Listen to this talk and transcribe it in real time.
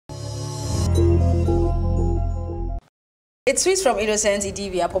A tweet from Innocent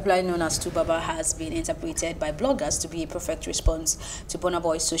Idibia, popularly known as Tubaba, has been interpreted by bloggers to be a perfect response to Burna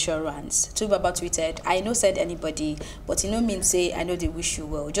Boy's social rants. Tubaba tweeted, "I no said anybody, but you know mean say I know they wish you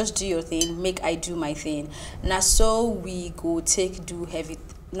well. Just do your thing, make I do my thing. Na so we go take do heavy.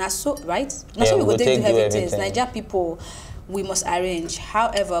 Na so right? Na so we go take do heavy things. Niger people, we must arrange."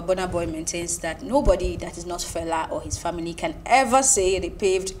 However, Burna Boy maintains that nobody that is not Fela or his family can ever say they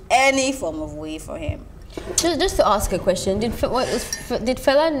paved any form of way for him. Just to ask a question, did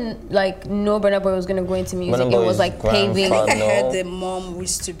Fela like know Burna Boy was gonna go into music? It was like paving. I think I heard the mom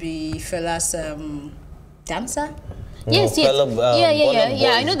used to be Fela's dancer. Yes, no, yes. Fela,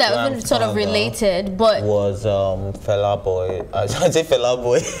 yeah. I know that was sort of related, but was Fela Boy. I say Fela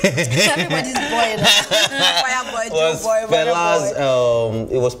Boy. Everybody's boy. Fire boy, was boy, Fela's. boy.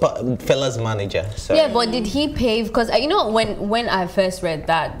 It was Fela's manager. So. Yeah, but did he pave? Because you know when I first read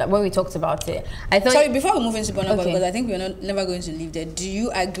that when we talked about it, I thought. Sorry, before we move into Burna Boy, because I think we're never going to leave there. Do you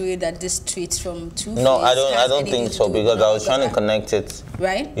agree that this tweet from Two? No, I don't think so, because I was trying to connect it.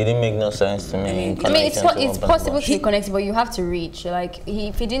 Right. It didn't make no sense to me. I mean, it's possible to connect, but you have to reach. Like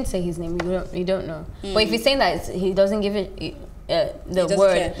if he didn't say his name, you don't know. But if he's saying that he doesn't give it the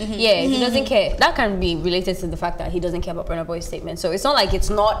word, if he doesn't care, that can be related to the fact that he doesn't care about Burna Boy's statement. So it's not like it's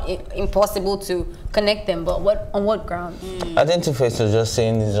not impossible to connect them, but on what ground? I think Two-Face was just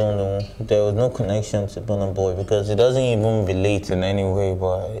saying his own. There was no connection to Burna Boy because it doesn't even relate in any way.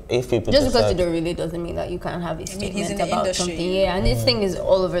 But if people just because you don't relate doesn't mean that you can't have a statement about industry. Something. Yeah, and this thing is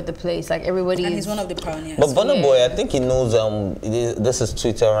all over the place. Like everybody. And he's one of the pioneers. But Burna Boy, I think he knows this is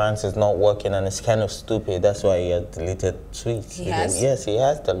Twitter Rants is not working and it's kind of stupid. That's why he had deleted tweets. Yes, he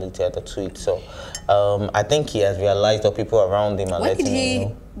has deleted the tweet. So I think he has realized that people around him are letting him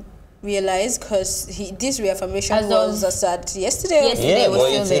know. Realize because this reaffirmation was said yesterday. Yeah,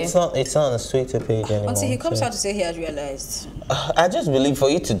 but it's not on the Twitter page anymore. Until he comes out to say he has realized. I just believe for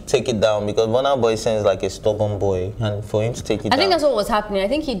you to take it down, because Burna Boy sounds like a stubborn boy, and for him to take it down. I think that's what was happening. I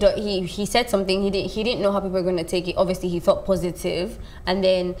think he said something. He didn't know how people were going to take it. Obviously, he felt positive, and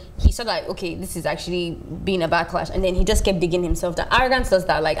then he said like, okay, this is actually being a backlash, and then he just kept digging himself down. Arrogance does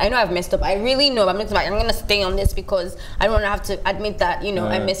that. Like, I know I've messed up. I really know. I'm going to stay on this because I don't want to have to admit that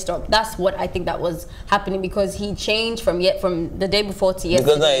I messed up. That's what I think that was happening, because he changed from the day before to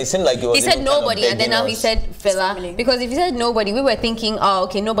yesterday. Because it seemed like he said nobody, and then now he said Fela. Because if he said nobody, we were thinking, oh,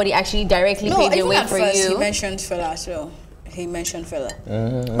 okay, nobody actually directly paved the way for you. He mentioned Fela, so he mentioned Fela.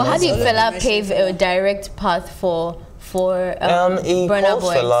 But how did Fela pave a direct path for he Burna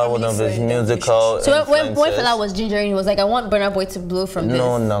Boy? Fela one of his musical So when Fela was gingering, he was like, I want Burna Boy to blow from this.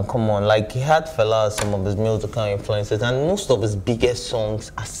 No, come on. Like, he had Fela as some of his musical influences, and most of his biggest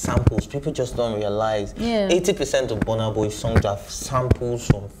songs are samples. People just don't realize. 80% of Burna Boy's songs are samples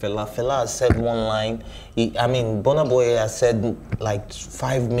from Fela. Fela has said one line. Burna Boy has said like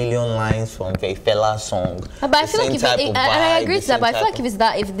 5 million lines from a Fela song. But I feel like and I agree to that, but I feel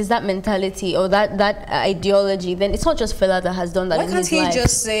like if there's that mentality or that ideology, then it's not just Fela that has done that. Why can't he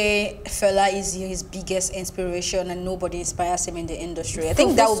just say Fela is his biggest inspiration and nobody inspires him in the industry? I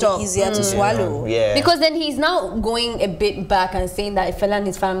think that would be easier to swallow. Yeah. Because then he's now going a bit back and saying that Fela and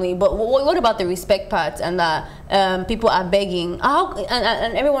his family. But what about the respect part and that people are begging?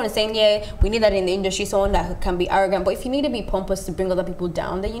 And everyone is saying, yeah, we need that in the industry, someone that can be arrogant. But if you need to be pompous to bring other people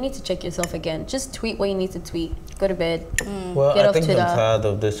down, then you need to check yourself again. Just tweet what you need to tweet. Go to bed. Well, Get I off think Twitter. I'm tired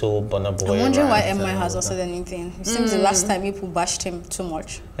of this whole Burna Boy. I'm wondering why MI has not said anything. It seems the last time people bashed him too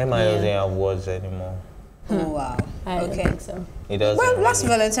much. MI doesn't have words anymore. Oh, wow. I don't think so. He doesn't. Well, last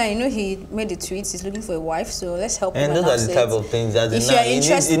Valentine, he made the tweets. He's looking for a wife, so let's help him. And those are the type of things that if you're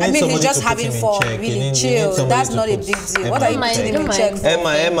interested, he's just having fun, really chill. That's not a big deal. What are you putting him in check for?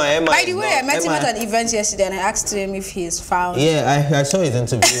 Emma. By the way, I met him at an event yesterday, and I asked him if he's found. Yeah, I saw his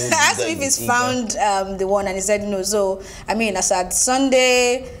interview. I asked him if he's found the one, and he said no. So, as at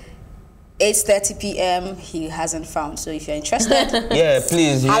Sunday, 8:30 p.m. he hasn't found. So if you're interested, yeah,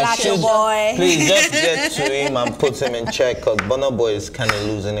 please, your boy. Please just get to him and put him in check, because Burna Boy is kind of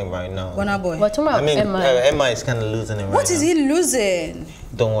losing it right now. Burna Boy. What Emma is kind of losing it right now. What is he losing?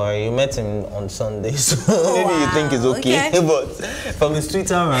 Don't worry, you met him on Sunday, so maybe you think it's okay. But from his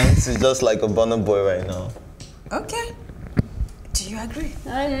Twitter rants, it's just like a Burna Boy right now. Okay. Do you agree?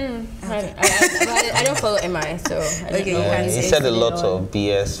 I don't follow MI, so I don't know. He said a lot of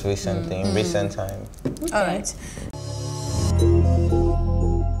BS recently, in recent time. All right.